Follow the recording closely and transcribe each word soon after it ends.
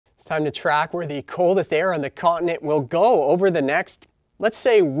It's time to track where the coldest air on the continent will go over the next, let's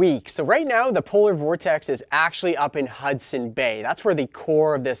say, week. So right now, the polar vortex is actually up in Hudson Bay. That's where the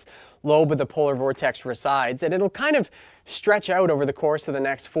core of this lobe of the polar vortex resides, and it'll kind of stretch out over the course of the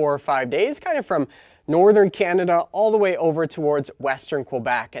next 4 or 5 days, kind of from northern Canada all the way over towards western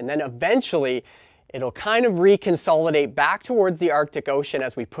Quebec. And then eventually, it'll kind of reconsolidate back towards the Arctic Ocean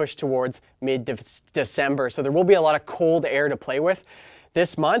as we push towards mid-December. So there will be a lot of cold air to play with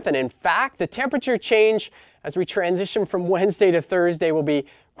this month. And in fact, the temperature change as we transition from Wednesday to Thursday will be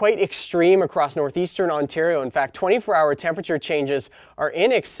quite extreme across northeastern Ontario. In fact, 24-hour temperature changes are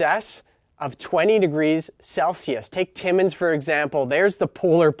in excess of 20 degrees Celsius. Take Timmins, for example. There's the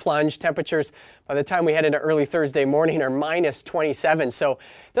polar plunge. Temperatures by the time we head into early Thursday morning are minus 27. So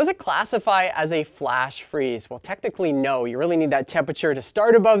does it classify as a flash freeze? Well, technically no. You really need that temperature to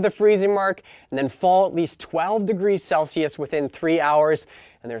start above the freezing mark and then fall at least 12 degrees Celsius within 3 hours.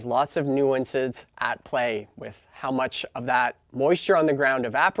 And there's lots of nuances at play with how much of that moisture on the ground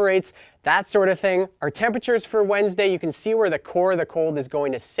evaporates, that sort of thing. Our temperatures for Wednesday, you can see where the core of the cold is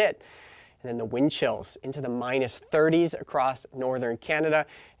going to sit. And then the wind chills into the minus 30s across northern Canada.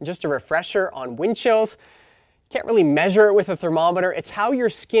 And just a refresher on wind chills, can't really measure it with a thermometer. It's how your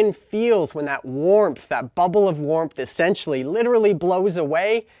skin feels when that warmth, that bubble of warmth essentially literally blows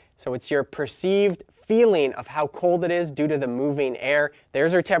away. So it's your perceived feeling of how cold it is due to the moving air.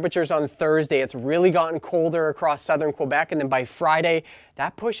 There's our temperatures on Thursday. It's really gotten colder across southern Quebec. And then by Friday,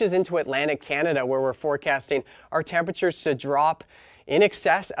 that pushes into Atlantic Canada, where we're forecasting our temperatures to drop in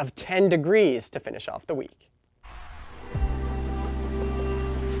excess of 10 degrees to finish off the week.